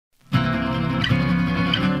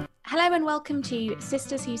Hello and welcome to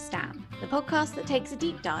Sisters Who Stan, the podcast that takes a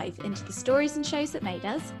deep dive into the stories and shows that made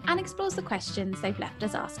us and explores the questions they've left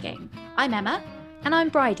us asking. I'm Emma. And I'm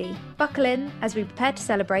Bridie. Buckle in as we prepare to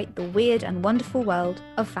celebrate the weird and wonderful world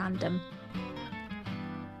of fandom.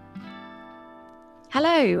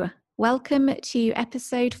 Hello, welcome to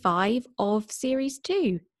episode 5 of series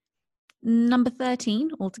 2. Number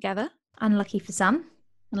 13 altogether. Unlucky for some.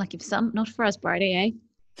 Unlucky for some, not for us, Bridie,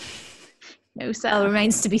 eh? No, sir. Oh,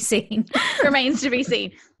 remains to be seen. Remains to be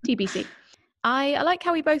seen. TBC. I like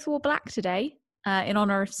how we both wore black today in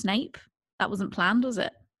honour of Snape. That wasn't planned, was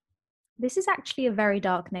it? This is actually a very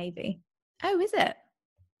dark navy. Oh, is it?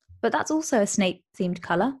 But that's also a Snape-themed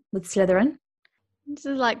colour with Slytherin. This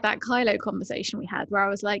is like that Kylo conversation we had where I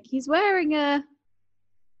was like, he's wearing a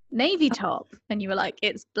navy top. And you were like,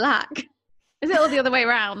 it's black. Is it all the other way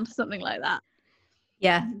around? Something like that.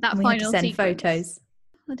 Yeah, that we final had to send sequence. photos.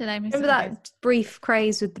 I don't know. Remember that brief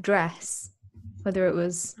craze with the dress? Whether it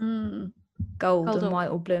was gold and white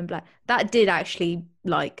or blue and black. That did actually,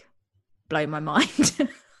 blow my mind.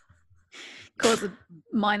 Cause a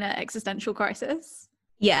minor existential crisis.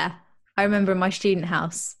 Yeah. I remember in my student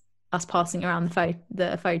house, us passing around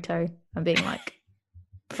the photo and being like,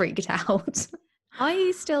 freaked out.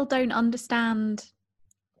 I still don't understand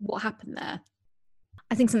what happened there.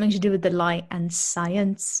 I think something to do with the light and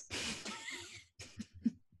science.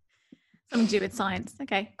 Something to do with science.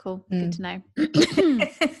 Okay, cool. Good to know.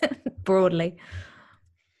 Broadly.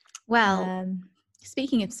 Well,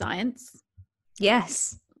 speaking of science.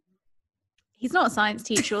 Yes. He's not a science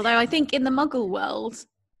teacher, although I think in the Muggle world,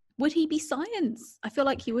 would he be science? I feel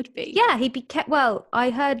like he would be. Yeah, he'd be well, I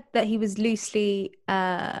heard that he was loosely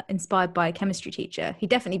inspired by a chemistry teacher. He'd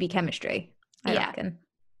definitely be chemistry, I reckon.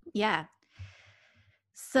 Yeah.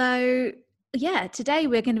 So, today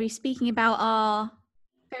we're going to be speaking about our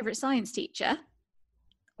favourite science teacher.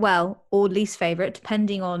 Well, or least favourite,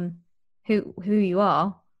 depending on who you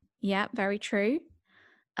are. Yeah, very true.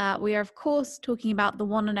 We are, of course, talking about the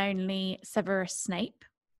one and only Severus Snape.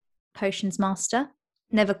 Potions master.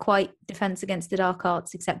 Never quite defense against the dark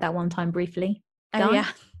arts, except that one time briefly. Oh, yeah.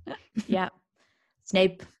 Yeah.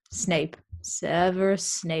 Snape. Severus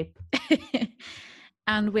Snape.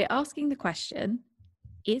 And we're asking the question,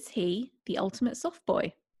 is he the ultimate soft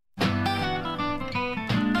boy?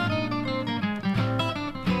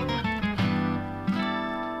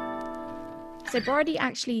 So Bridie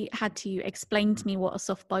actually had to explain to me what a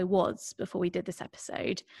soft boy was before we did this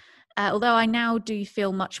episode, although I now do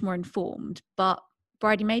feel much more informed. But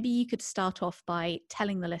Bridie, maybe you could start off by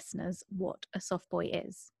telling the listeners what a soft boy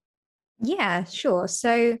is. Yeah, sure.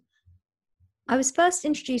 So I was first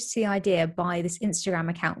introduced to the idea by this Instagram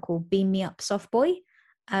account called Beam Me Up Soft Boy.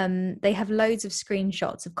 They have loads of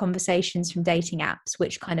screenshots of conversations from dating apps,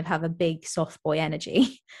 which kind of have a big soft boy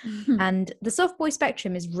energy. And the soft boy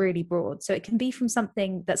spectrum is really broad. So it can be from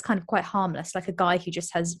something that's kind of quite harmless, like a guy who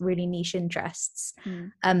just has really niche interests,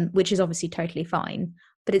 which is obviously totally fine.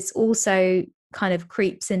 But it's also kind of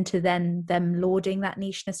creeps into then them lauding that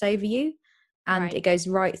nicheness over you. And it goes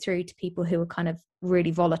right through to people who are kind of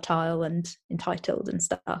really volatile and entitled and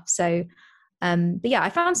stuff. So but yeah,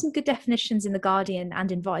 I found some good definitions in The Guardian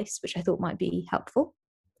and in Vice, which I thought might be helpful.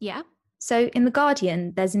 Yeah. So in The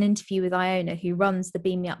Guardian, there's an interview with Iona, who runs the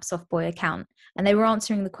Beam Me Up Soft Boy account, and they were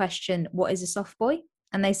answering the question, what is a soft boy?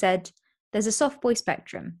 And they said, there's a soft boy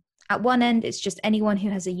spectrum. At one end, it's just anyone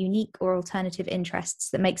who has a unique or alternative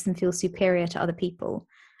interests that makes them feel superior to other people.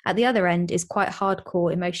 At the other end is quite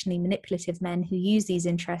hardcore, emotionally manipulative men who use these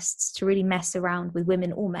interests to really mess around with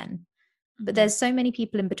women or men. But there's so many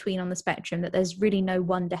people in between on the spectrum that there's really no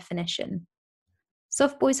one definition.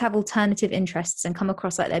 Soft boys have alternative interests and come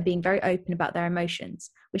across like they're being very open about their emotions,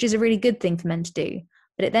 which is a really good thing for men to do.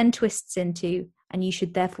 But it then twists into, and you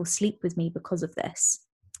should therefore sleep with me because of this.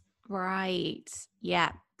 Right.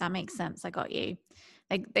 Yeah, that makes sense. I got you.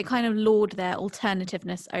 They kind of laud their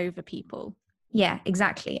alternativeness over people. Yeah,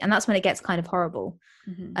 exactly. And that's when it gets kind of horrible.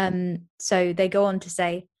 So they go on to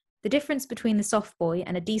say, the difference between the soft boy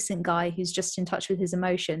and a decent guy who's just in touch with his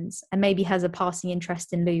emotions and maybe has a passing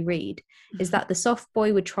interest in Lou Reed is that the soft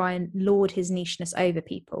boy would try and lord his nicheness over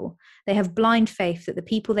people. They have blind faith that the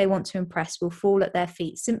people they want to impress will fall at their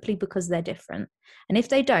feet simply because they're different. And if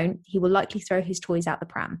they don't, he will likely throw his toys out the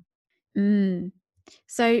pram.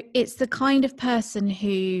 So it's the kind of person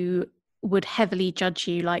who would heavily judge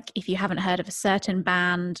you, like if you haven't heard of a certain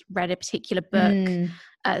band, read a particular book,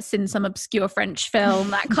 in some obscure French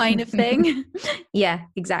film, that kind of thing. Yeah,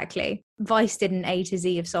 exactly. Vice did an A to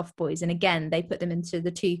Z of soft boys, and again they put them into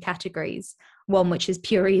the two categories, one which is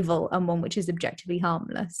pure evil and one which is objectively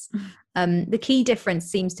harmless. The key difference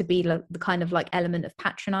seems to be the kind of like element of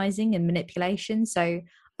patronizing and manipulation. So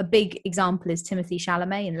a big example is Timothy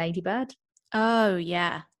Chalamet in Lady Bird. Oh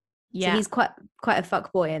yeah. So he's quite a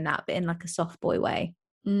fuck boy in that, but in like a soft boy way.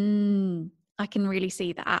 I can really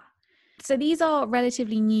see that. So these are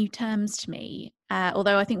relatively new terms to me,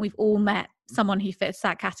 although I think we've all met someone who fits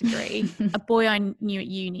that category. A boy I knew at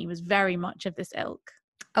uni was very much of this ilk.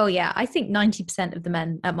 Oh yeah, I think 90% of the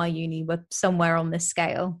men at my uni were somewhere on this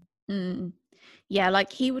scale. Yeah,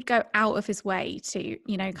 like he would go out of his way to,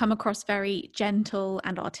 come across very gentle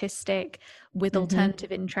and artistic with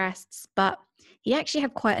alternative interests, but he actually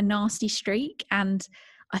had quite a nasty streak, and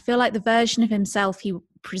I feel like the version of himself he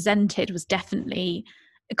presented was definitely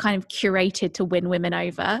kind of curated to win women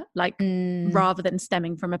over, like rather than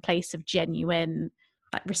stemming from a place of genuine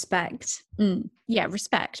like respect. Yeah,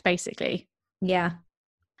 respect basically. Yeah.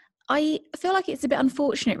 I feel like it's a bit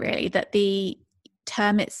unfortunate really that the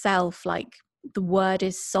term itself, like the word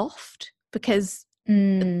is soft, because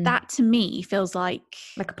that to me feels like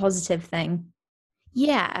a positive thing.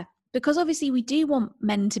 Yeah, because obviously we do want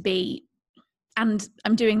men to be, and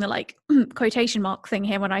I'm doing the like quotation mark thing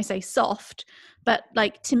here when I say soft, but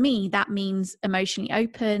like to me that means emotionally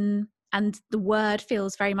open, and the word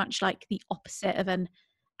feels very much like the opposite of an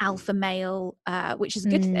alpha male, which is a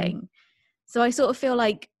good thing. So I sort of feel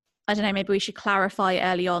like, I don't know, maybe we should clarify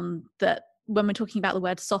early on that when we're talking about the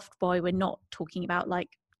word soft boy, we're not talking about like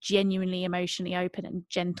genuinely emotionally open and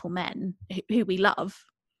gentle men who we love.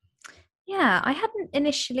 Yeah, I hadn't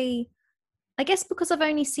initially, I guess because I've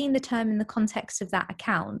only seen the term in the context of that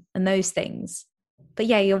account and those things. But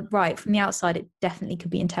yeah, you're right. From the outside, it definitely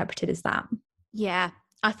could be interpreted as that. Yeah,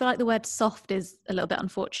 I feel like the word soft is a little bit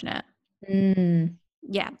unfortunate.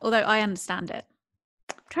 Yeah, although I understand it.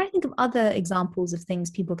 I'm trying to think of other examples of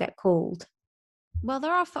things people get called. Well,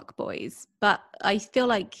 there are fuckboys, but I feel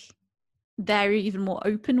like they're even more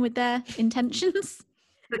open with their intentions.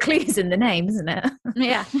 The clue is in the name, isn't it?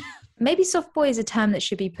 Yeah. Maybe soft boy is a term that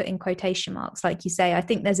should be put in quotation marks, like you say. I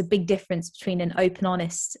think there's a big difference between an open,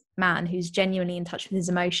 honest man who's genuinely in touch with his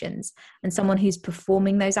emotions and someone who's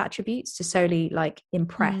performing those attributes to solely like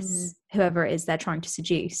impress whoever it is they're trying to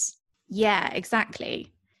seduce. Yeah,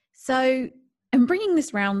 exactly. So I'm bringing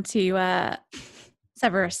this round to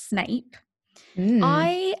Severus Snape.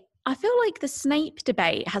 I feel like the Snape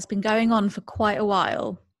debate has been going on for quite a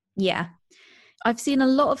while. Yeah. I've seen a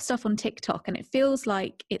lot of stuff on TikTok and it feels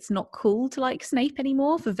like it's not cool to like Snape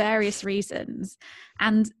anymore for various reasons.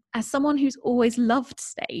 And as someone who's always loved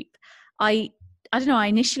Snape, I don't know, I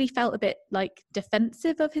initially felt a bit like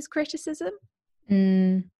defensive of his criticism.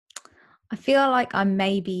 I feel like I'm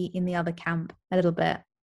maybe in the other camp a little bit.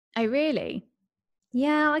 Oh, really?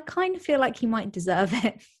 Yeah, I kind of feel like he might deserve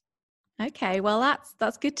it. Okay, well,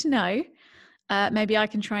 that's good to know. Maybe I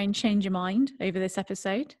can try and change your mind over this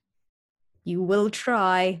episode. You will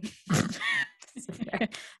try. It's a very,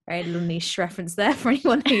 very little niche reference there for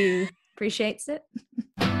anyone who appreciates it.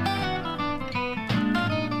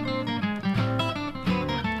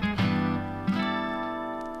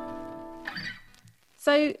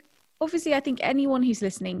 So obviously I think anyone who's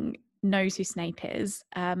listening knows who Snape is,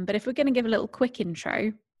 but if we're going to give a little quick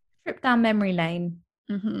intro, trip down memory lane.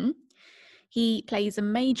 He plays a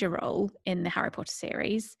major role in the Harry Potter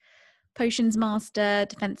series, Potions Master,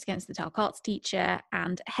 Defense Against the Dark Arts teacher,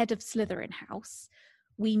 and head of Slytherin House.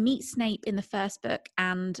 We meet Snape in the first book,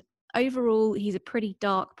 and overall he's a pretty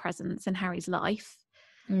dark presence in Harry's life.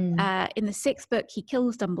 In the sixth book he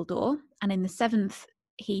kills Dumbledore, and in the seventh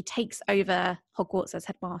he takes over Hogwarts as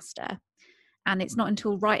headmaster. And it's not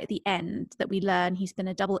until right at the end that we learn he's been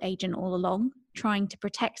a double agent all along, trying to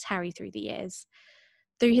protect Harry through the years.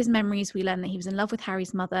 Through his memories, we learn that he was in love with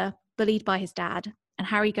Harry's mother, bullied by his dad, and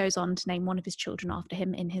Harry goes on to name one of his children after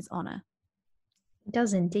him in his honour. It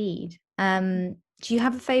does indeed. Do you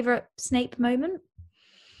have a favourite Snape moment?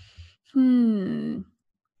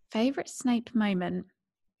 Favourite Snape moment?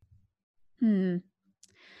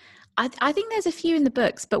 I think there's a few in the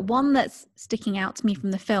books, but one that's sticking out to me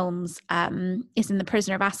from the films is in The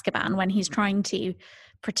Prisoner of Azkaban, when he's trying to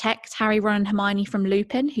protect Harry, Ron and Hermione from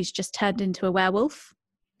Lupin, who's just turned into a werewolf.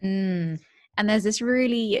 And there's this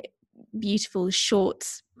really beautiful short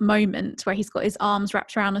moment where he's got his arms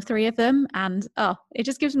wrapped around the three of them, and it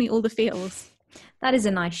just gives me all the feels. That is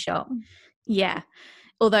a nice shot. Yeah,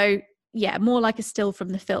 although more like a still from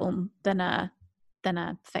the film than a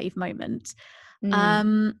fave moment.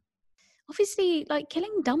 obviously, like,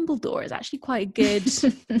 killing Dumbledore is actually quite a good.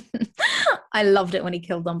 I loved it when he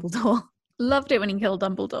killed Dumbledore. Loved it when he killed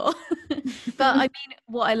Dumbledore. But I mean,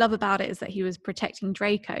 what I love about it is that he was protecting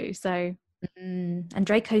Draco. So And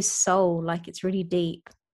Draco's soul, like, it's really deep.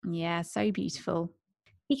 yeah, so beautiful.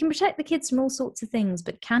 He can protect the kids from all sorts of things,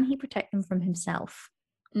 but can he protect them from himself?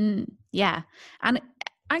 Yeah. And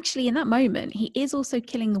actually, in that moment, he is also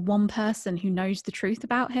killing the one person who knows the truth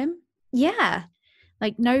about him. Yeah.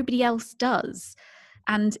 Like, nobody else does.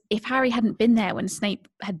 And if Harry hadn't been there when Snape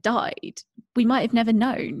had died, we might have never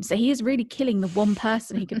known. So he is really killing the one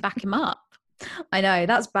person who could back him up. I know,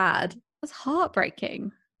 that's bad. That's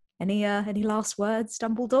heartbreaking. Any last words,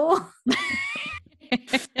 Dumbledore?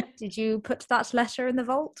 Did you put that letter in the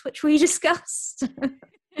vault, which we discussed?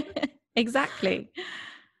 Exactly.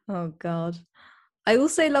 Oh, God. I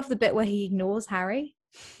also love the bit where he ignores Harry.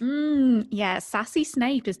 Yeah, sassy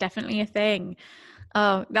Snape is definitely a thing.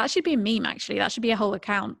 Oh, that should be a meme, actually. That should be a whole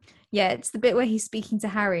account. Yeah, it's the bit where he's speaking to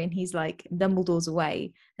Harry and he's like, Dumbledore's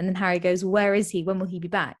away. And then Harry goes, where is he? When will he be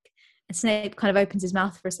back? And Snape kind of opens his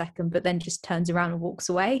mouth for a second, but then just turns around and walks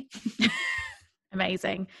away.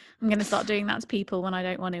 Amazing. I'm going to start doing that to people when I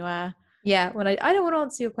don't want to. Yeah, when I don't want to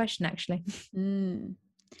answer your question, actually.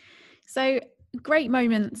 So, great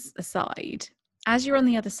moments aside, as you're on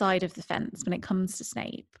the other side of the fence when it comes to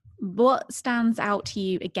Snape, what stands out to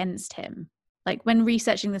you against him? Like, when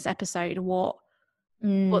researching this episode,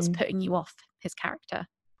 what's putting you off his character?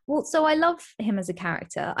 Well, so I love him as a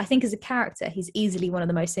character. I think as a character, he's easily one of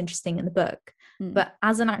the most interesting in the book. But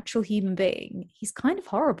as an actual human being, he's kind of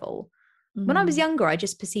horrible. When I was younger, I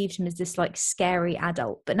just perceived him as this like scary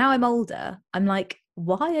adult. But now I'm older, I'm like,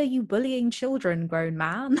 why are you bullying children, grown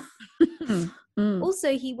man?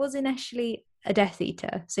 Also, he was initially a Death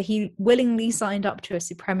Eater. So he willingly signed up to a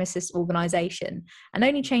supremacist organization and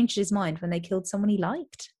only changed his mind when they killed someone he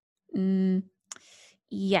liked.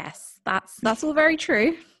 Yes, that's all very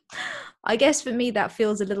true. I guess for me, that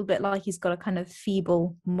feels a little bit like he's got a kind of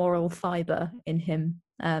feeble moral fiber in him.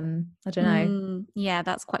 I don't know. Yeah,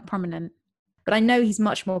 that's quite prominent. But I know he's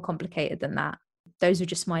much more complicated than that. Those were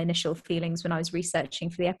just my initial feelings when I was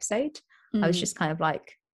researching for the episode. I was just kind of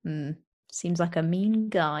like, seems like a mean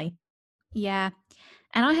guy. Yeah.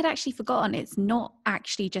 And I had actually forgotten it's not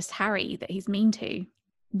actually just Harry that he's mean to.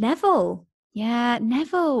 Neville. Yeah,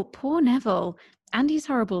 Neville. Poor Neville. And he's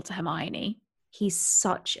horrible to Hermione. He's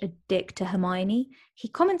such a dick to Hermione. He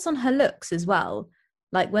comments on her looks as well.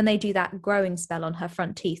 Like when they do that growing spell on her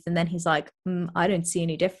front teeth, and then he's like, I don't see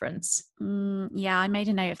any difference. Yeah, I made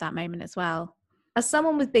a note of that moment as well. As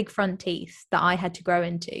someone with big front teeth that I had to grow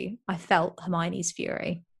into, I felt Hermione's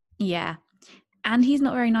fury. Yeah. And he's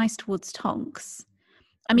not very nice towards Tonks.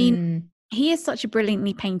 I mean, he is such a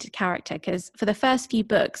brilliantly painted character because for the first few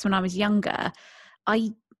books when I was younger,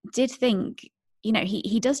 I did think, you know,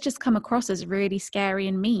 he does just come across as really scary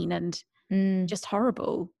and mean and just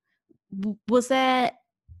horrible. Was there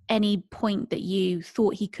any point that you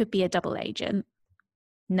thought he could be a double agent?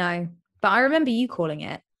 No, but I remember you calling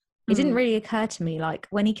it. It didn't really occur to me. Like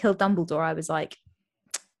when he killed Dumbledore, I was like,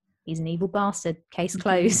 he's an evil bastard, case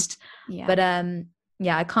closed. Yeah. But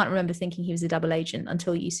yeah, I can't remember thinking he was a double agent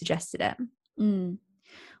until you suggested it.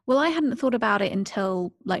 Well, I hadn't thought about it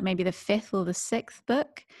until like maybe the 5th or the 6th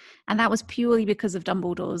book. And that was purely because of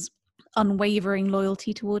Dumbledore's unwavering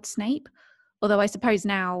loyalty towards Snape. Although I suppose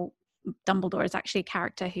now Dumbledore is actually a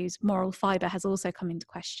character whose moral fibre has also come into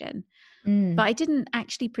question. But I didn't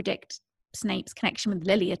actually predict Snape's connection with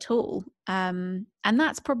Lily at all. And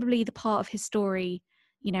that's probably the part of his story,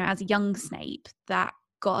 you know, as a young Snape that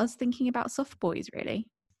got us thinking about soft boys, really.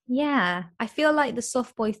 Yeah, I feel like the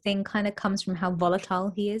soft boy thing kind of comes from how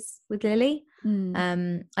volatile he is with Lily.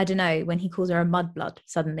 I don't know, when he calls her a mudblood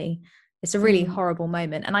suddenly, it's a really horrible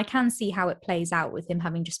moment. And I can see how it plays out with him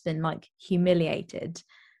having just been like humiliated,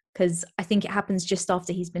 because I think it happens just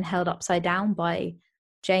after he's been held upside down by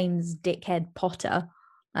James Dickhead Potter.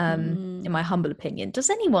 In my humble opinion, does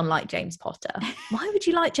anyone like James Potter? Why would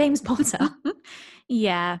you like James Potter?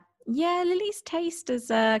 Yeah, Lily's taste is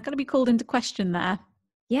going to be called into question there.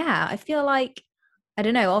 Yeah, I feel like, I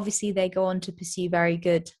don't know, obviously they go on to pursue very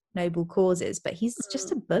good, noble causes, but he's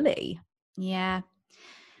just a bully. Yeah.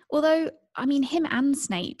 Although, I mean, him and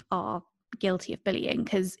Snape are guilty of bullying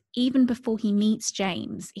because even before he meets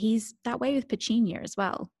James, he's that way with Petunia as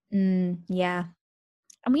well. Yeah.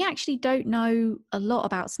 And we actually don't know a lot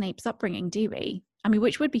about Snape's upbringing, do we? I mean,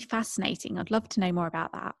 which would be fascinating. I'd love to know more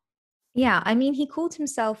about that. Yeah, I mean, he called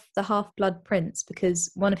himself the Half-Blood Prince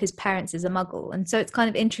because one of his parents is a Muggle. And so it's kind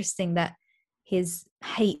of interesting that his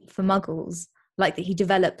hate for Muggles, like that he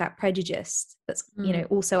developed that prejudice that's, you know,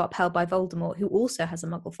 also upheld by Voldemort, who also has a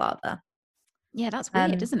Muggle father. Yeah, that's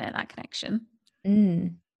weird, isn't it, that connection?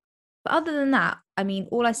 Mm. But other than that, I mean,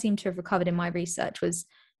 all I seem to have recovered in my research was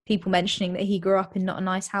people mentioning that he grew up in not a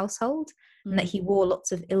nice household and that Mm. he wore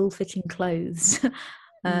lots of ill-fitting clothes.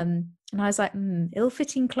 Mm. And I was like,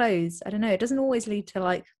 ill-fitting clothes. I don't know. It doesn't always lead to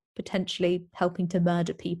like potentially helping to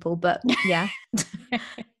murder people, but yeah.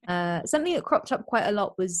 Something that cropped up quite a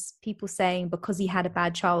lot was people saying because he had a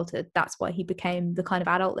bad childhood, that's why he became the kind of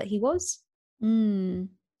adult that he was. Mm.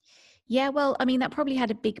 Yeah, well, I mean, that probably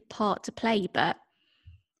had a big part to play, but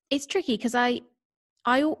it's tricky because I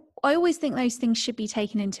always think those things should be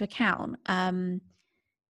taken into account.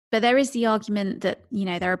 But there is the argument that, you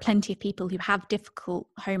know, there are plenty of people who have difficult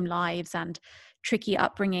home lives and tricky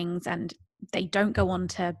upbringings, and they don't go on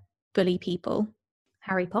to bully people.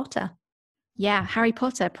 Harry Potter. Yeah, Harry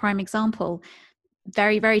Potter, prime example.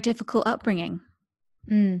 Very, very difficult upbringing.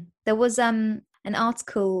 There was an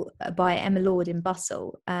article by Emma Lord in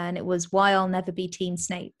Bustle, and it was "Why I'll Never Be Teen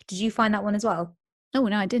Snape." Did you find that one as well? Oh,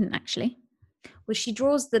 no, I didn't actually. Well, she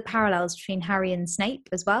draws the parallels between Harry and Snape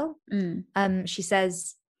as well. Mm. She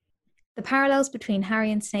says the parallels between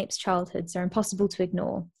Harry and Snape's childhoods are impossible to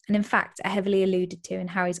ignore, and in fact are heavily alluded to in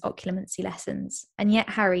Harry's occlumency lessons. And yet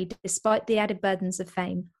Harry, despite the added burdens of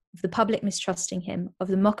fame, of the public mistrusting him, of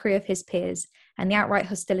the mockery of his peers, and the outright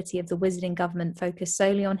hostility of the wizarding government focused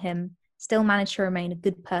solely on him, still managed to remain a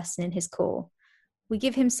good person in his core. We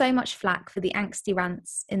give him so much flack for the angsty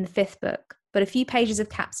rants in the fifth book, but a few pages of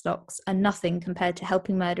caps locks are nothing compared to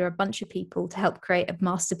helping murder a bunch of people to help create a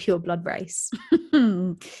master pureblood race.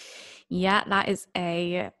 Yeah, that is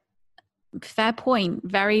a fair point.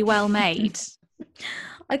 Very well made.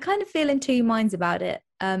 I kind of feel in two minds about it.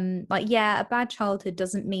 Like, yeah, a bad childhood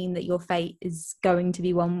doesn't mean that your fate is going to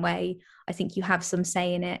be one way. I think you have some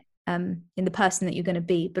say in it, in the person that you're going to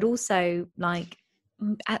be, but also like,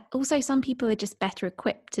 Also, some people are just better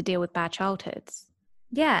equipped to deal with bad childhoods.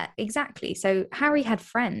 yeah, exactly. So Harry had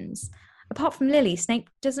friends. Apart from Lily, Snape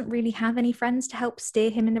doesn't really have any friends to help steer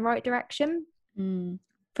him in the right direction. Mm.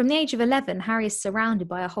 From the age of 11, Harry is surrounded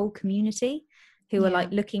by a whole community who are Yeah.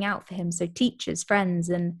 like looking out for him. So teachers, friends,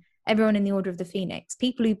 and everyone in the Order of the Phoenix,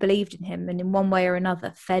 people who believed in him and in one way or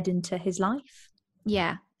another fed into his life.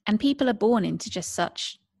 Yeah. And people are born into just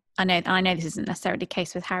such, I know this isn't necessarily the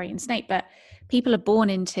case with Harry and Snape, but people are born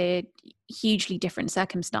into hugely different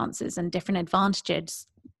circumstances and different advantages,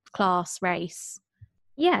 class, race.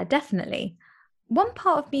 Yeah, definitely. One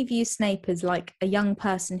part of me views Snape as like a young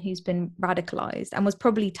person who's been radicalized and was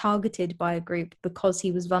probably targeted by a group because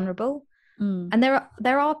he was vulnerable. Mm. And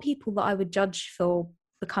there are people that I would judge for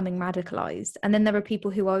becoming radicalized, and then there are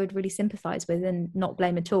people who I would really sympathize with and not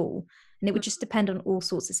blame at all. And it would just depend on all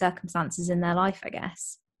sorts of circumstances in their life, I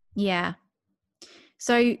guess. Yeah.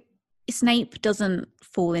 So Snape doesn't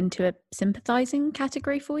fall into a sympathizing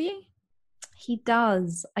category for you? He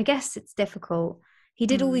does. I guess it's difficult. He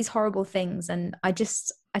did all these horrible things, and I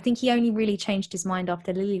think he only really changed his mind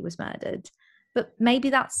after Lily was murdered. But maybe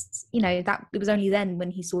that's, that it was only then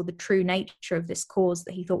when he saw the true nature of this cause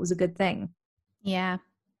that he thought was a good thing. Yeah.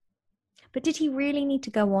 But did he really need to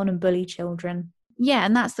go on and bully children? Yeah,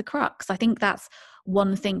 and that's the crux. I think that's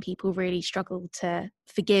one thing people really struggle to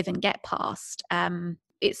forgive and get past.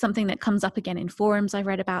 It's something that comes up again in forums I've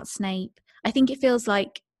read about Snape. I think it feels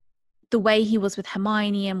like the way he was with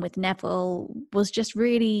Hermione and with Neville was just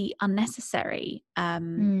really unnecessary.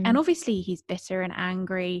 And obviously he's bitter and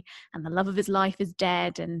angry and the love of his life is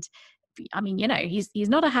dead. And I mean, he's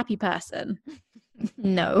not a happy person.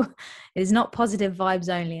 No, it's not positive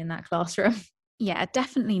vibes only in that classroom. Yeah,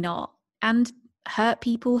 definitely not. And hurt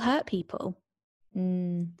people hurt people.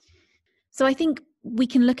 So I think we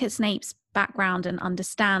can look at Snape's background and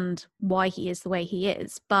understand why he is the way he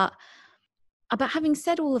is. But having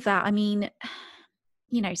said all of that, I mean,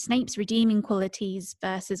 Snape's redeeming qualities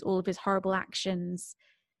versus all of his horrible actions.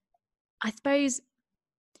 I suppose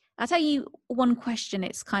I'll tell you one question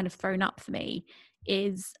it's kind of thrown up for me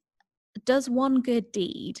is, does one good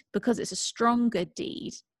deed, because it's a strong good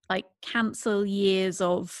deed, like cancel years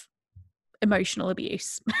of emotional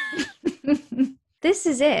abuse? This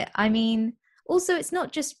is it. I mean, also, it's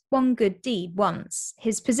not just one good deed once.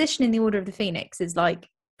 His position in the Order of the Phoenix is like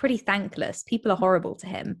pretty thankless. People are horrible to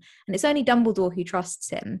him, and it's only Dumbledore who trusts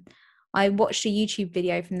him. I watched a YouTube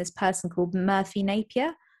video from this person called Murphy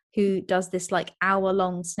Napier, who does this like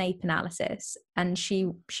hour-long Snape analysis, and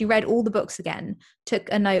she read all the books again,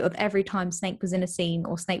 took a note of every time Snape was in a scene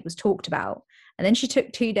or Snape was talked about, and then she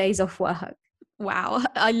took 2 days off work. Wow,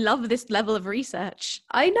 I love this level of research.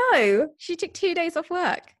 I know. She took 2 days off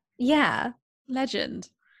work. Yeah. Legend.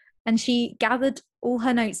 And she gathered all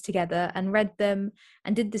her notes together and read them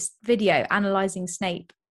and did this video analysing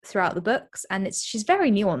Snape throughout the books, and she's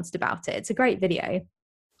very nuanced about it. It's a great video.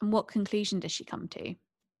 And what conclusion does she come to?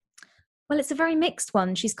 Well, it's a very mixed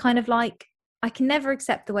one. She's kind of like, I can never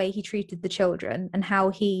accept the way he treated the children and how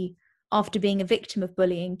he, after being a victim of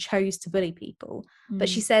bullying, chose to bully people. But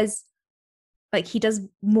she says, like, he does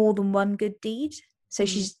more than one good deed. So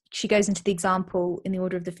she goes into the example in the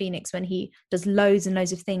Order of the Phoenix when he does loads and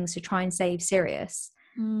loads of things to try and save Sirius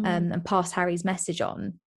and pass Harry's message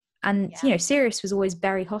on. And, you know, Sirius was always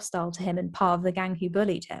very hostile to him and part of the gang who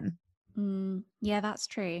bullied him. Yeah, that's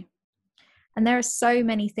true. And there are so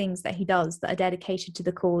many things that he does that are dedicated to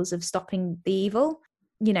the cause of stopping the evil.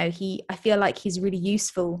 You know, I feel like he's really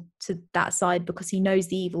useful to that side because he knows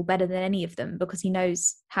the evil better than any of them, because he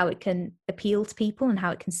knows how it can appeal to people and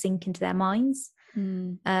how it can sink into their minds.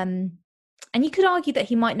 And you could argue that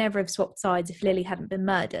he might never have swapped sides if Lily hadn't been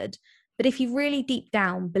murdered. But if he really deep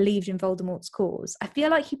down believed in Voldemort's cause, I feel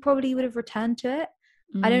like he probably would have returned to it.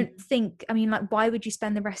 I don't think, I mean, like, why would you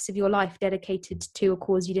spend the rest of your life dedicated to a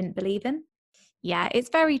cause you didn't believe in? Yeah, it's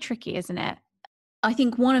very tricky, isn't it? I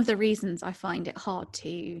think one of the reasons I find it hard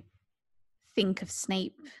to think of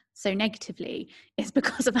Snape so negatively is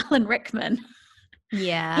because of Alan Rickman.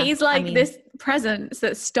 Yeah. He's like this presence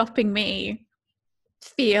that's stopping me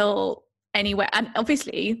feel anywhere. And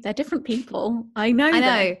obviously, they're different people. I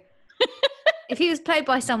know. If he was played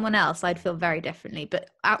by someone else, I'd feel very differently. But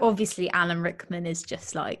obviously, Alan Rickman is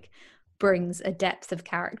just like, brings a depth of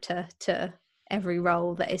character to every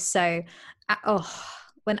role that is so...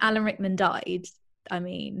 when Alan Rickman died, I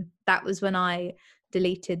mean, that was when I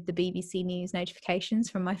deleted the BBC News notifications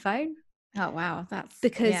from my phone. Oh, wow. That's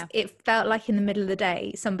because it felt like in the middle of the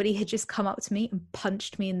day, somebody had just come up to me and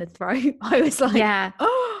punched me in the throat. I was like,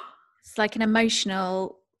 it's like an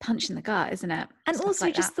emotional punch in the gut, isn't it? And Stuff also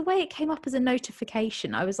like just that. the way it came up as a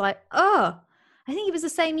notification, I was like, I think it was the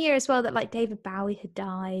same year as well that like David Bowie had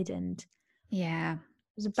died, and it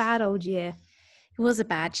was a bad old year. It was a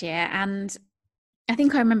bad year. And I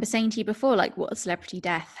think I remember saying to you before, like, what a celebrity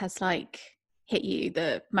death has like hit you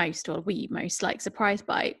the most, or were you most like surprised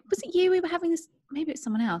by? Was it you? We were having this, maybe it's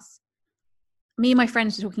someone else. Me and my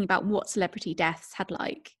friends were talking about what celebrity deaths had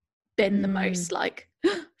like been the most like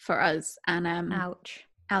for us. And ouch.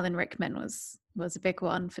 Alan Rickman was a big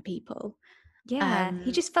one for people. Yeah,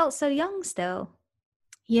 he just felt so young still.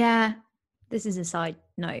 Yeah. This is a side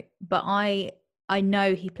note, but I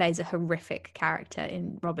know he plays a horrific character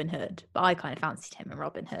in Robin Hood, but I kind of fancied him in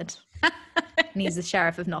Robin Hood. And he's the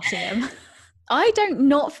Sheriff of Nottingham. I don't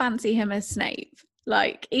not fancy him as Snape.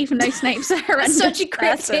 Like, even though Snape's a horrendous such a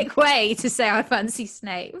cryptic way to say I fancy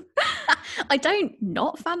Snape. I don't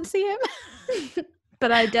not fancy him.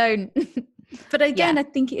 But I don't. But again, I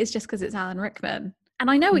think it is just because it's Alan Rickman.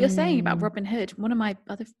 And I know what you're saying about Robin Hood. One of my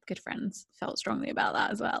other good friends felt strongly about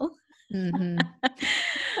that as well.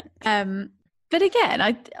 But again,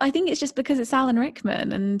 I think it's just because it's Alan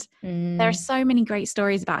Rickman, and there are so many great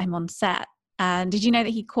stories about him on set. And did you know that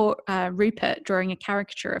he caught Rupert drawing a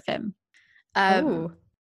caricature of him?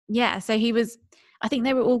 Yeah, so he was, I think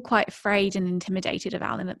they were all quite afraid and intimidated of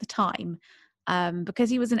Alan at the time, because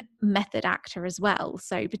he was a method actor as well.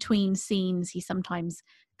 So between scenes, he sometimes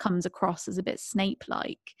comes across as a bit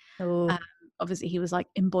Snape-like. Obviously, he was like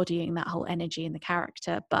embodying that whole energy in the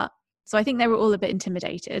character. But so I think they were all a bit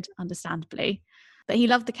intimidated, understandably. But he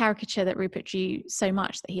loved the caricature that Rupert drew so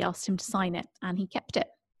much that he asked him to sign it, and he kept it.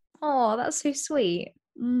 Oh, that's so sweet.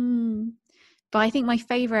 But I think my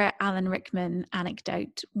favourite Alan Rickman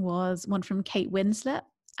anecdote was one from Kate Winslet.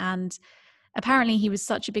 And apparently he was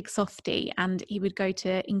such a big softie, and he would go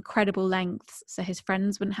to incredible lengths so his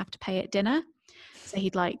friends wouldn't have to pay at dinner. So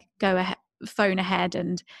he'd like go ahead, phone ahead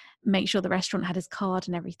and make sure the restaurant had his card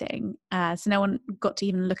and everything. So no one got to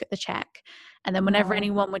even look at the check. And then whenever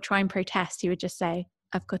anyone would try and protest, he would just say,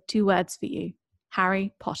 "I've got 2 words for you,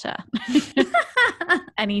 Harry Potter."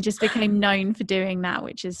 And he just became known for doing that,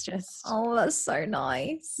 which is just... Oh, that's so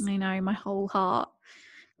nice. I know, my whole heart.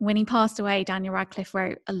 When he passed away, Daniel Radcliffe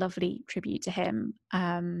wrote a lovely tribute to him.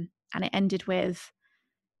 And it ended with,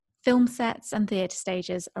 "Film sets and theatre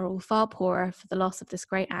stages are all far poorer for the loss of this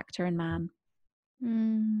great actor and man."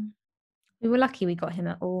 We were lucky we got him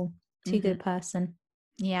at all. Too good a person.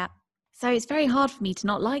 Yeah. So it's very hard for me to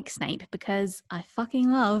not like Snape because I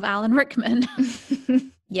fucking love Alan Rickman.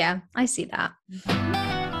 Yeah, I see that.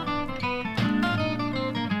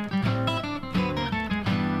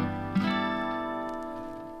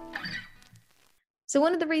 So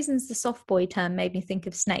one of the reasons the soft boy term made me think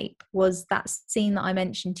of Snape was that scene that I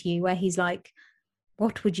mentioned to you where he's like,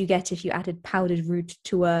 "What would you get if you added powdered root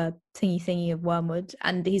to a thingy of wormwood?"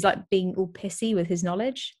 And he's like being all pissy with his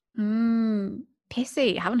knowledge.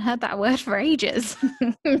 Pissy. I haven't heard that word for ages.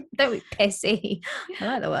 Don't be pissy. I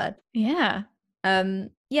like the word. Yeah.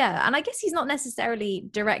 Yeah, and I guess he's not necessarily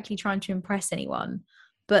directly trying to impress anyone,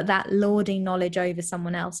 but that lording knowledge over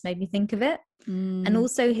someone else made me think of it. And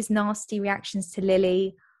also his nasty reactions to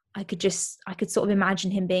Lily. I could sort of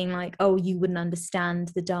imagine him being like, oh, you wouldn't understand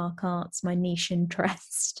the dark arts, my niche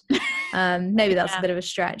interest. Maybe that's a bit of a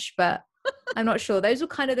stretch, but I'm not sure. Those were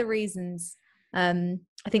kind of the reasons. I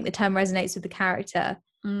think the term resonates with the character.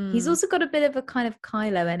 He's also got a bit of a kind of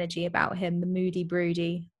Kylo energy about him, the moody,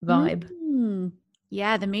 broody vibe.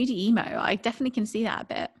 Yeah, the moody emo. I definitely can see that a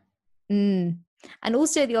bit. And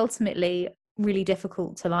also the ultimately really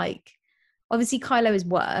difficult to like. Obviously, Kylo is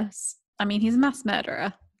worse. I mean, he's a mass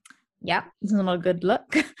murderer. Yeah, it's not a good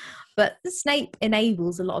look. But Snape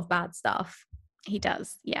enables a lot of bad stuff. He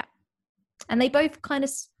does, yeah. And they both kind of,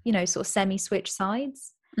 sort of semi-switch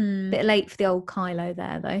sides. Bit late for the old Kylo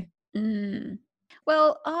there, though.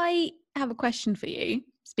 Well, I have a question for you,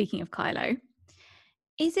 speaking of Kylo.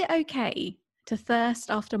 Is it okay to thirst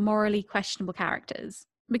after morally questionable characters?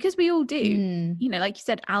 Because we all do. Like you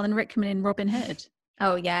said, Alan Rickman in Robin Hood.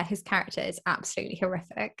 Oh, yeah, his character is absolutely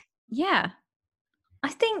horrific. Yeah. I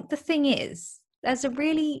think the thing is, there's a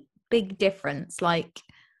really big difference. Like,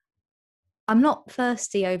 I'm not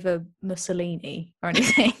thirsty over Mussolini or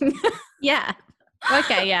anything. Yeah.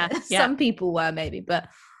 Okay, yeah. Some people were maybe, but,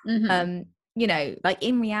 like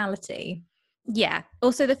in reality. Yeah.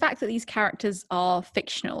 Also, the fact that these characters are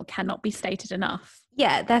fictional cannot be stated enough.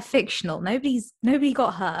 Yeah, they're fictional. Nobody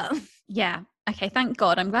got hurt. Yeah. Okay, thank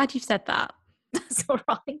God. I'm glad you've said that. That's all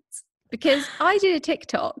right. Because I did a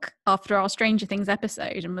TikTok after our Stranger Things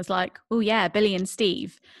episode and was like, oh yeah, Billy and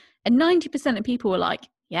Steve. And 90% of people were like,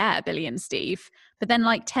 yeah, Billy and Steve. But then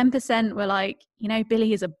like 10% were like,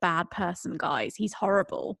 Billy is a bad person, guys. He's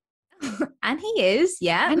horrible. And he is,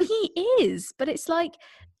 yeah. And he is. But it's like,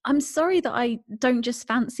 I'm sorry that I don't just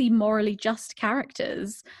fancy morally just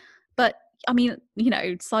characters. But I mean,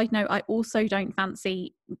 side note, I also don't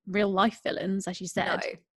fancy real life villains, as you said.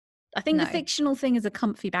 No. I think the fictional thing is a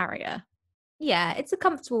comfy barrier. Yeah, it's a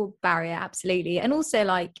comfortable barrier, absolutely. And also,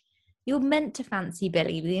 like, you're meant to fancy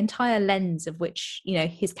Billy, the entire lens of which,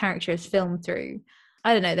 his character is filmed through.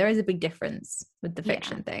 I don't know, there is a big difference with the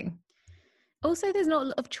fiction thing. Also, there's not a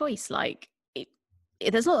lot of choice. Like,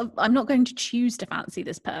 there's a lot of, I'm not going to choose to fancy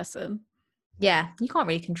this person. Yeah, you can't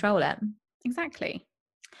really control it. Exactly.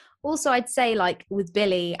 Also, I'd say like with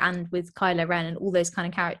Billy and with Kylo Ren and all those kind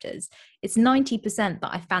of characters, it's 90%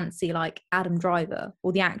 that I fancy like Adam Driver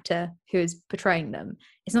or the actor who is portraying them.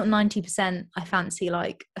 It's not 90% I fancy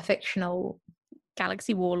like a fictional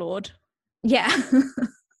galaxy warlord. Yeah.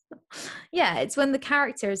 Yeah, it's when the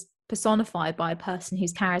character is personified by a person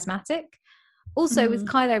who's charismatic. Also, with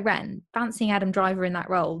Kylo Ren, fancying Adam Driver in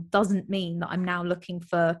that role doesn't mean that I'm now looking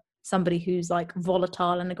for somebody who's like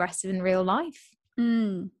volatile and aggressive in real life.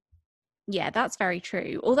 Yeah, that's very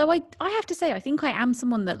true. Although I have to say, I think I am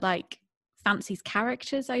someone that like fancies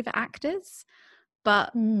characters over actors.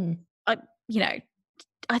 But I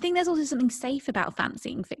think there's also something safe about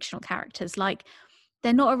fancying fictional characters. Like,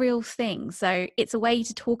 they're not a real thing. So it's a way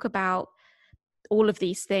to talk about all of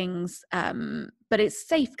these things. But it's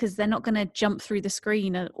safe because they're not going to jump through the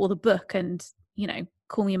screen or the book and,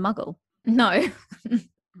 call me a muggle. No.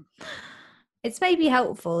 It's maybe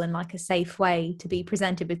helpful in like a safe way to be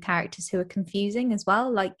presented with characters who are confusing as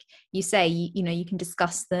well. Like you say, you can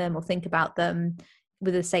discuss them or think about them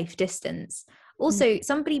with a safe distance. Also,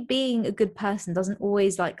 somebody being a good person doesn't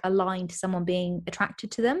always like align to someone being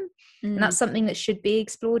attracted to them. And that's something that should be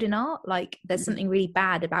explored in art. Like there's something really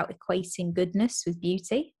bad about equating goodness with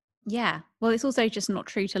beauty. Yeah. Well, it's also just not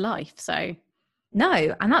true to life. So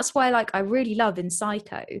no. And that's why like I really love in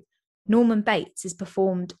Psycho, Norman Bates is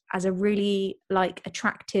performed as a really like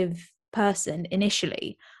attractive person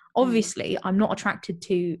initially. Obviously, I'm not attracted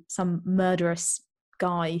to some murderous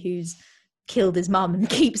guy who's killed his mum and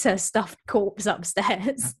keeps her stuffed corpse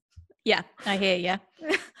upstairs. Yeah, I hear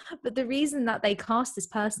you. But the reason that they cast this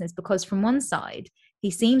person is because from one side, he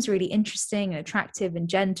seems really interesting and attractive and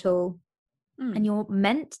gentle. And you're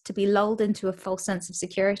meant to be lulled into a false sense of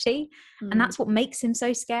security. And that's what makes him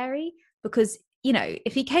so scary, because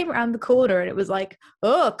if he came around the corner and it was like,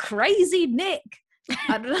 oh, crazy Nick,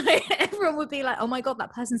 I don't know, everyone would be like, oh my God,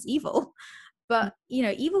 that person's evil. But,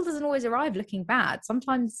 evil doesn't always arrive looking bad.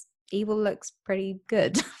 Sometimes evil looks pretty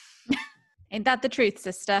good. Ain't that the truth,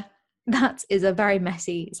 sister? That is a very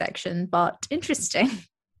messy section, but interesting.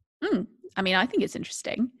 I mean, I think it's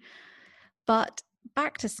interesting. But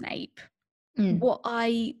back to Snape, what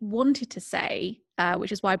I wanted to say,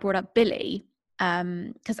 which is why I brought up Billy,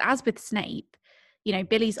 because as with Snape, You know,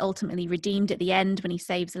 Billy's ultimately redeemed at the end when he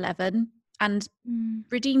saves Eleven. And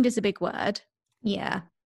redeemed is a big word. Yeah.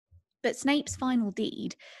 But Snape's final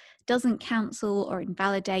deed doesn't cancel or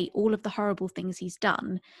invalidate all of the horrible things he's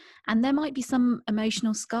done. And there might be some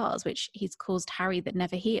emotional scars which he's caused Harry that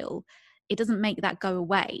never heal. It doesn't make that go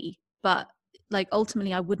away. But like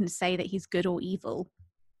ultimately, I wouldn't say that he's good or evil.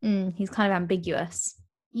 He's kind of ambiguous.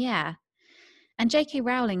 Yeah. And J.K.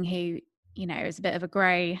 Rowling, who, you know, is a bit of a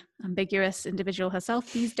grey, ambiguous individual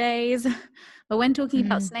herself these days. But when talking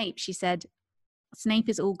about Snape, she said, Snape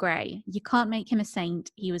is all grey. You can't make him a saint.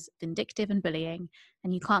 He was vindictive and bullying.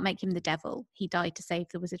 And you can't make him the devil. He died to save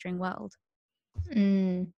the wizarding world.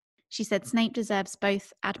 She said Snape deserves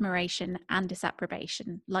both admiration and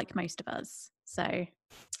disapprobation, like most of us. So...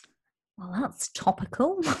 well, that's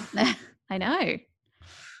topical. I know.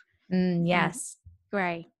 Yes.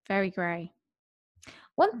 Grey. Very grey.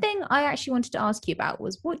 One thing I actually wanted to ask you about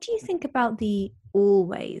was, what do you think about the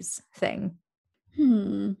always thing?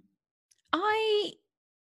 I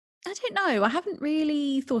don't know. I haven't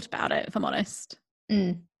really thought about it, if I'm honest.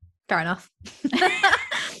 Fair enough.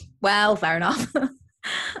 Well, fair enough.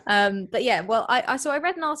 But yeah, well, I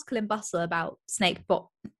read an article in Bustle about Snape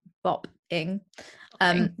bopping.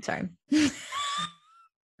 Sorry.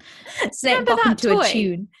 Snape bopping to a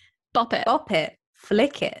tune. Bop it,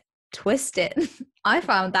 flick it, twist it. I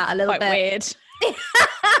found that a little bit weird.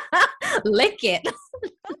 Lick it.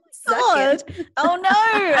 God. Oh no.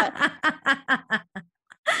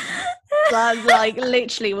 That like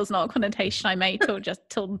literally was not a connotation I made till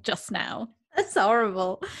just now. That's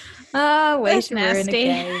horrible. Oh, way to ruin a nasty.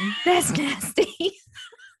 game. That's nasty.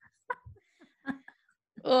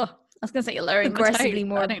 Oh, I was gonna say you're lowering aggressively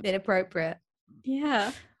more inappropriate.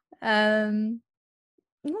 Yeah.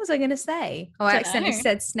 What was I going to say? Oh, I accidentally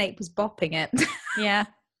said Snape was bopping it. Yeah.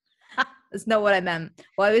 That's not what I meant.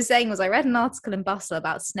 What I was saying was I read an article in Bustle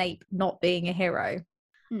about Snape not being a hero.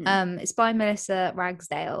 It's by Melissa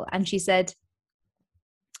Ragsdale. And she said,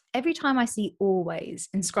 every time I see always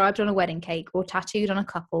inscribed on a wedding cake or tattooed on a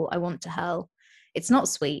couple, I want to hurl. It's not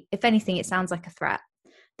sweet. If anything, it sounds like a threat.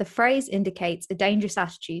 The phrase indicates a dangerous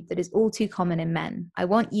attitude that is all too common in men. I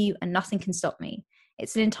want you and nothing can stop me.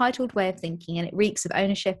 It's an entitled way of thinking and it reeks of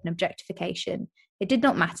ownership and objectification. It did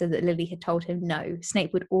not matter that Lily had told him no.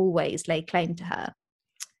 Snape would always lay claim to her.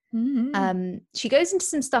 She goes into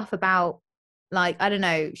some stuff about, like, I don't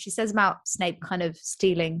know, she says about Snape kind of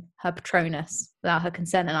stealing her Patronus without her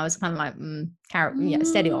consent. And I was kind of like,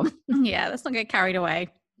 steady on. Yeah, let's not get carried away.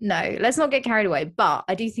 No, let's not get carried away. But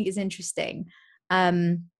I do think it's interesting.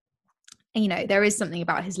 You know, there is something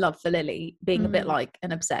about his love for Lily being a bit like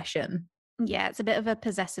an obsession. Yeah, it's a bit of a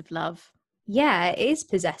possessive love. Yeah, it is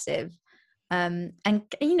possessive. And,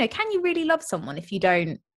 you know, can you really love someone if you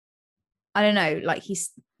don't, I don't know, like he's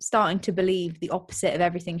starting to believe the opposite of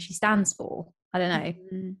everything she stands for. I don't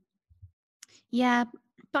know. Yeah,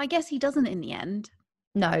 but I guess he doesn't in the end.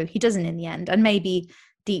 No, he doesn't in the end. And maybe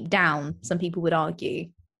deep down, some people would argue.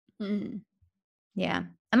 Yeah.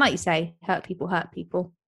 And like you say, hurt people hurt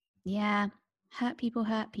people. Yeah, hurt people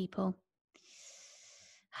hurt people.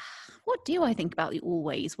 What do I think about the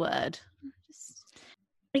always word?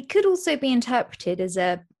 It could also be interpreted as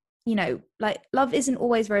a, you know, like love isn't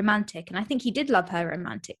always romantic. And I think he did love her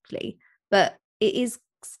romantically, but it is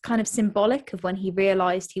kind of symbolic of when he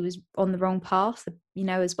realized he was on the wrong path, you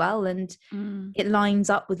know, as well. And it lines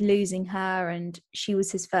up with losing her, and she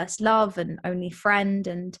was his first love and only friend.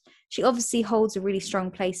 And she obviously holds a really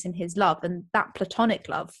strong place in his love. And that platonic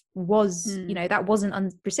love was, you know, that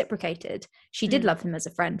wasn't reciprocated. She did love him as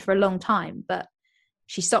a friend for a long time, but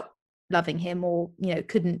she stopped loving him, or, you know,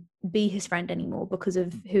 couldn't be his friend anymore because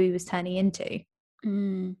of who he was turning into.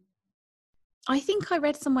 I think I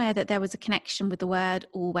read somewhere that there was a connection with the word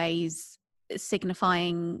always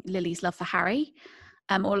signifying Lily's love for Harry,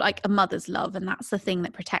 or like a mother's love, and that's the thing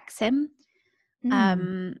that protects him.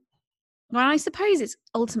 Well, I suppose it's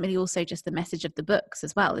ultimately also just the message of the books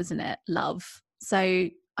as well, isn't it? Love. So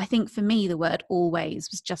I think for me, the word always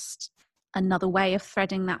was just another way of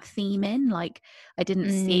threading that theme in. Like I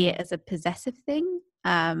didn't see it as a possessive thing.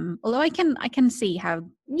 Although I can see how,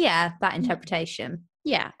 that interpretation.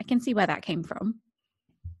 Yeah, I can see where that came from.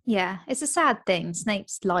 Yeah, it's a sad thing.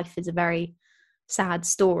 Snape's life is a very sad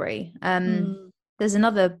story. There's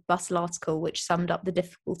another Bustle article which summed up the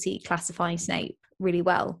difficulty classifying Snape really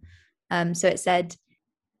well. So it said,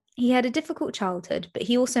 he had a difficult childhood, but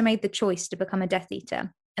he also made the choice to become a Death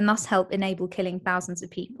Eater and thus help enable killing thousands of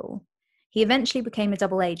people. He eventually became a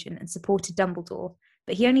double agent and supported Dumbledore,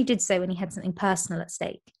 but he only did so when he had something personal at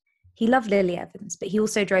stake. He loved Lily Evans, but he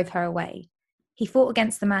also drove her away. He fought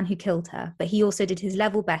against the man who killed her, but he also did his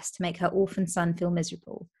level best to make her orphan son feel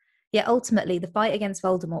miserable. Yet ultimately, the fight against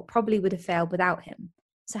Voldemort probably would have failed without him.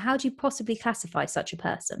 So how do you possibly classify such a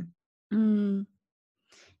person?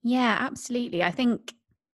 Yeah, absolutely. I think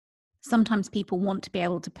sometimes people want to be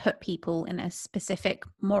able to put people in a specific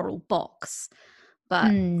moral box, but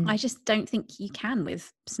I just don't think you can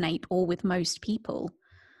with Snape or with most people.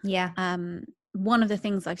 Yeah. One of the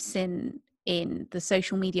things I've seen in the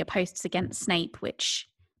social media posts against Snape, which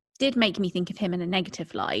did make me think of him in a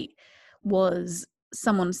negative light, was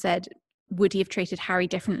someone said, would he have treated Harry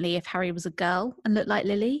differently if Harry was a girl and looked like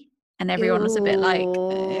Lily? And everyone was a bit like,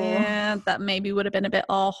 that maybe would have been a bit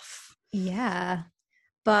off. Yeah.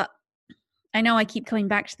 But I know I keep coming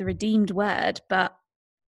back to the redeemed word, but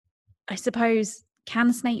I suppose,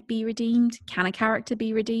 can Snape be redeemed? Can a character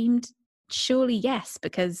be redeemed? Surely yes,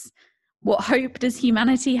 because what hope does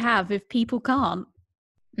humanity have if people can't?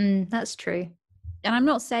 That's true. And I'm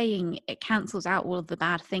not saying it cancels out all of the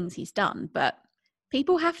bad things he's done, but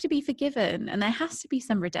people have to be forgiven and there has to be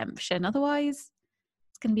some redemption. Otherwise,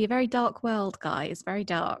 it's going to be a very dark world, guys. Very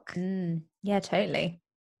dark. Yeah, totally.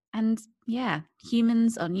 And yeah,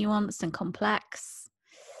 humans are nuanced and complex.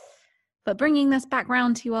 But bringing this back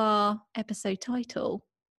round to our episode title,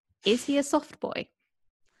 is he a soft boy?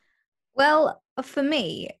 Well, for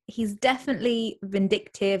me, he's definitely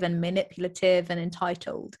vindictive and manipulative and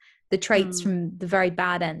entitled. The traits from the very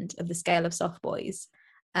bad end of the scale of soft boys.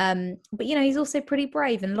 But, you know, he's also pretty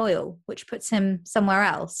brave and loyal, which puts him somewhere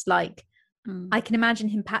else. Like, I can imagine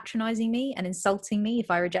him patronizing me and insulting me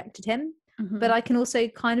if I rejected him. But I can also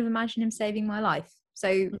kind of imagine him saving my life.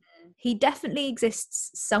 So he definitely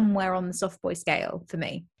exists somewhere on the soft boy scale for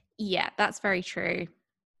me. Yeah, that's very true.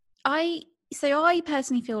 I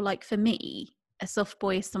personally feel like, for me, a soft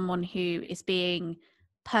boy is someone who is being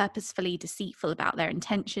purposefully deceitful about their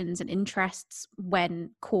intentions and interests when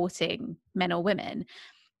courting men or women.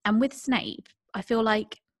 And with Snape, I feel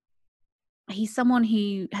like he's someone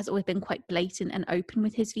who has always been quite blatant and open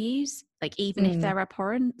with his views, like even if they're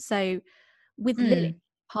abhorrent. So with Lily,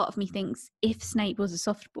 part of me thinks if Snape was a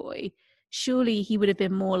soft boy, surely he would have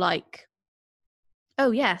been more like,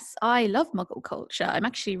 oh yes, I love Muggle culture. I'm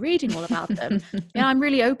actually reading all about them. Yeah, I'm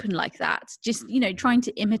really open like that. Just, you know, trying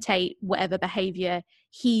to imitate whatever behavior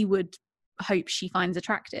he would hope she finds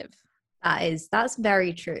attractive. That's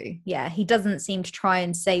very true. Yeah, he doesn't seem to try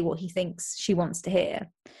and say what he thinks she wants to hear.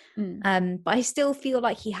 But I still feel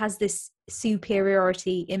like he has this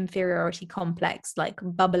inferiority complex, like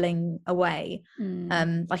bubbling away.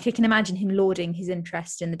 Like I can imagine him lauding his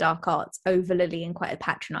interest in the dark arts over Lily in quite a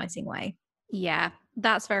patronizing way. Yeah,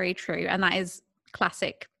 that's very true. And that is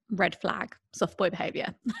classic red flag soft boy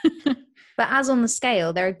behavior. But as on the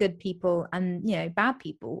scale, there are good people and, you know, bad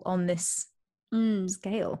people on this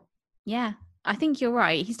scale. Yeah, I think you're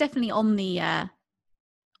right. He's definitely on the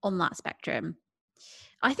on that spectrum.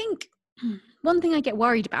 I think one thing I get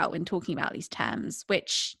worried about when talking about these terms,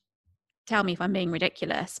 which, tell me if I'm being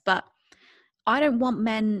ridiculous, but I don't want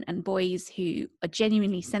men and boys who are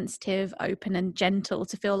genuinely sensitive, open and gentle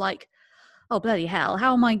to feel like, oh, bloody hell,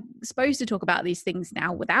 how am I supposed to talk about these things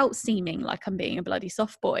now without seeming like I'm being a bloody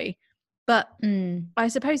soft boy? But I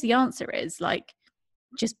suppose the answer is, like,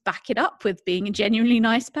 just back it up with being a genuinely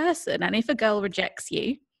nice person. And if a girl rejects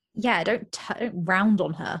you, don't round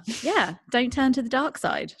on her. Yeah, don't turn to the dark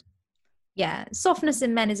side. Yeah, softness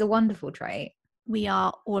in men is a wonderful trait. We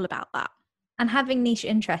are all about that. And having niche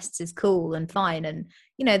interests is cool and fine. And,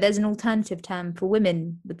 you know, there's an alternative term for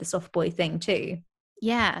women with the soft boy thing too.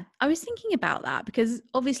 Yeah, I was thinking about that because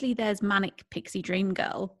obviously there's manic pixie dream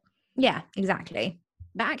girl. Yeah, exactly.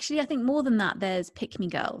 But actually, I think more than that, there's pick me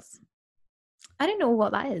girls. I don't know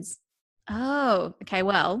what that is. Oh, okay.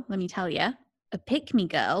 Well, let me tell you. A pick me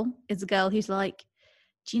girl is a girl who's like,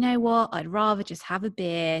 do you know what? I'd rather just have a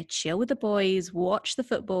beer, chill with the boys, watch the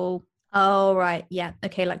football. Oh, right. Yeah.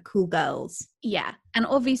 Okay. Like cool girls. Yeah. And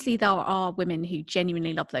obviously there are women who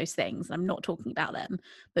genuinely love those things. I'm not talking about them.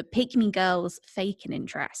 But pick me girls fake an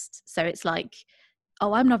interest. So it's like,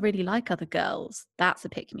 oh, I'm not really like other girls. That's a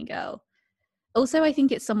pick me girl. Also, I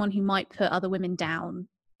think it's someone who might put other women down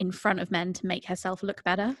in front of men to make herself look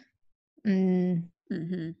better.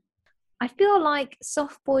 I feel like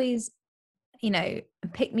soft boys, you know,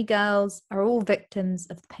 pick me girls are all victims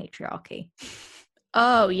of the patriarchy.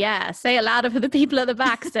 Oh, yeah. Say it louder for the people at the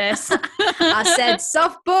back, sis. I said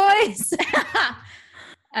soft boys.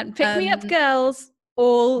 And pick me up girls,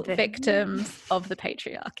 all victims of the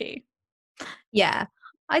patriarchy. Yeah,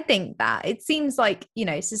 I think that it seems like, you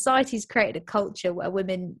know, society's created a culture where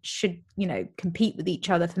women should, you know, compete with each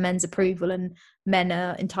other for men's approval and men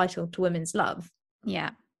are entitled to women's love.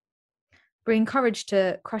 Yeah. We're encouraged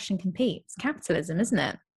to crush and compete. It's capitalism, isn't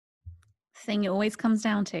it? Thing it always comes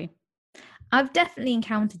down to. I've definitely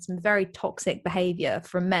encountered some very toxic behavior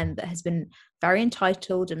from men that has been very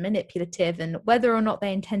entitled and manipulative. And whether or not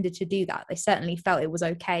they intended to do that, they certainly felt it was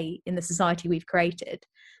okay in the society we've created.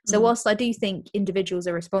 So, whilst I do think individuals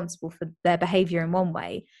are responsible for their behavior in one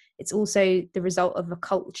way, it's also the result of a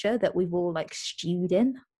culture that we've all like stewed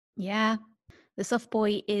in. Yeah. The soft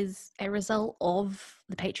boy is a result of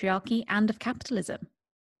the patriarchy and of capitalism.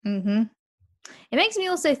 Mm-hmm. It makes me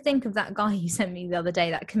also think of that guy you sent me the other day,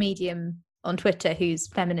 that comedian on Twitter who's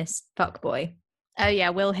feminist fuckboy. Oh yeah,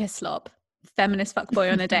 Will Hislop, feminist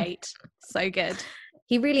fuckboy on a date. So good.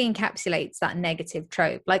 He really encapsulates that negative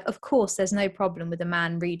trope. Like, of course, there's no problem with a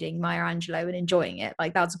man reading Maya Angelou and enjoying it.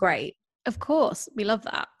 Like, that's great. Of course, we love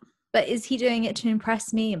that. But is he doing it to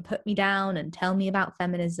impress me and put me down and tell me about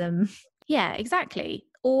feminism? Yeah, exactly.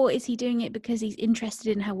 Or is he doing it because he's interested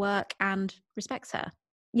in her work and respects her?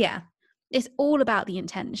 Yeah. It's all about the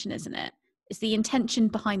intention, isn't it? It's the intention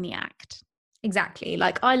behind the act. Exactly.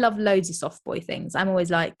 Like, I love loads of soft boy things. I'm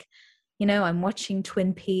always like, you know, I'm watching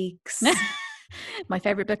Twin Peaks. My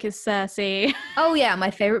favorite book is Circe. Oh yeah, my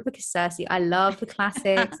favorite book is Circe. I love the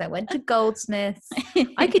classics. I went to Goldsmiths.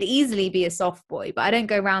 I could easily be a soft boy, but I don't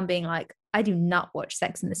go around being like, I do not watch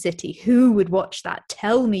Sex and the City. Who would watch that?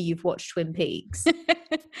 Tell me you've watched Twin Peaks.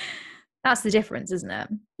 That's the difference, isn't it?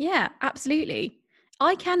 Yeah, absolutely.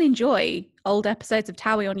 I can enjoy old episodes of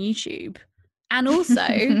Towie on YouTube and also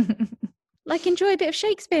like enjoy a bit of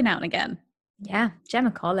Shakespeare now and again. Yeah,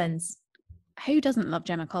 Gemma Collins. Who doesn't love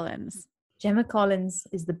Gemma Collins? Gemma Collins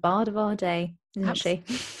is the bard of our day, isn't she?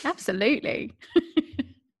 Absolutely.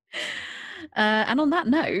 And on that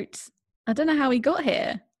note, I don't know how we got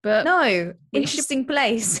here, but no, interesting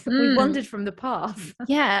place. We wandered from the path.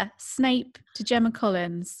 Yeah, Snape to Gemma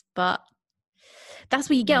Collins, but that's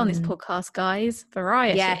what you get on this podcast, guys.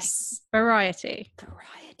 Variety. Yes, variety.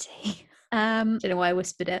 Don't know why I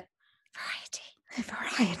whispered it.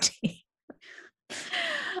 Variety.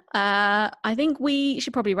 I think we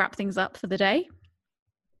should probably wrap things up for the day.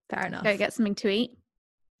 Fair enough. Go get something to eat.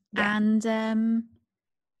 Yeah. And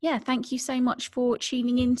yeah, thank you so much for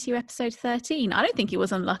tuning into episode 13. I don't think it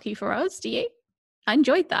was unlucky for us, do you? I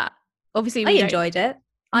enjoyed that. Obviously, I enjoyed it.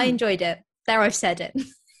 I enjoyed it. There, I've said it.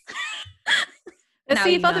 Let's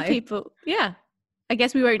see if other people. Yeah, I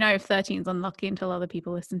guess we won't know if 13 is unlucky until other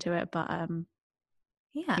people listen to it. But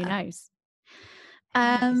yeah, who knows?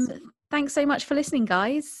 Thanks so much for listening,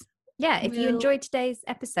 guys. Yeah, if you enjoyed today's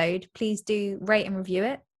episode, please do rate and review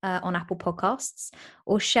it on Apple Podcasts,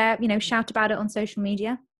 or share. Shout about it on social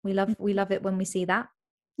media. We love it when we see that.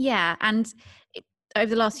 Yeah, and over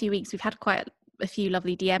the last few weeks, we've had quite a few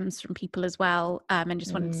lovely DMs from people as well, and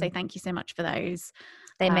just wanted to say thank you so much for those.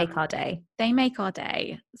 They make our day. They make our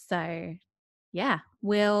day. So, yeah,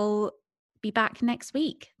 we'll be back next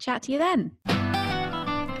week. Chat to you then.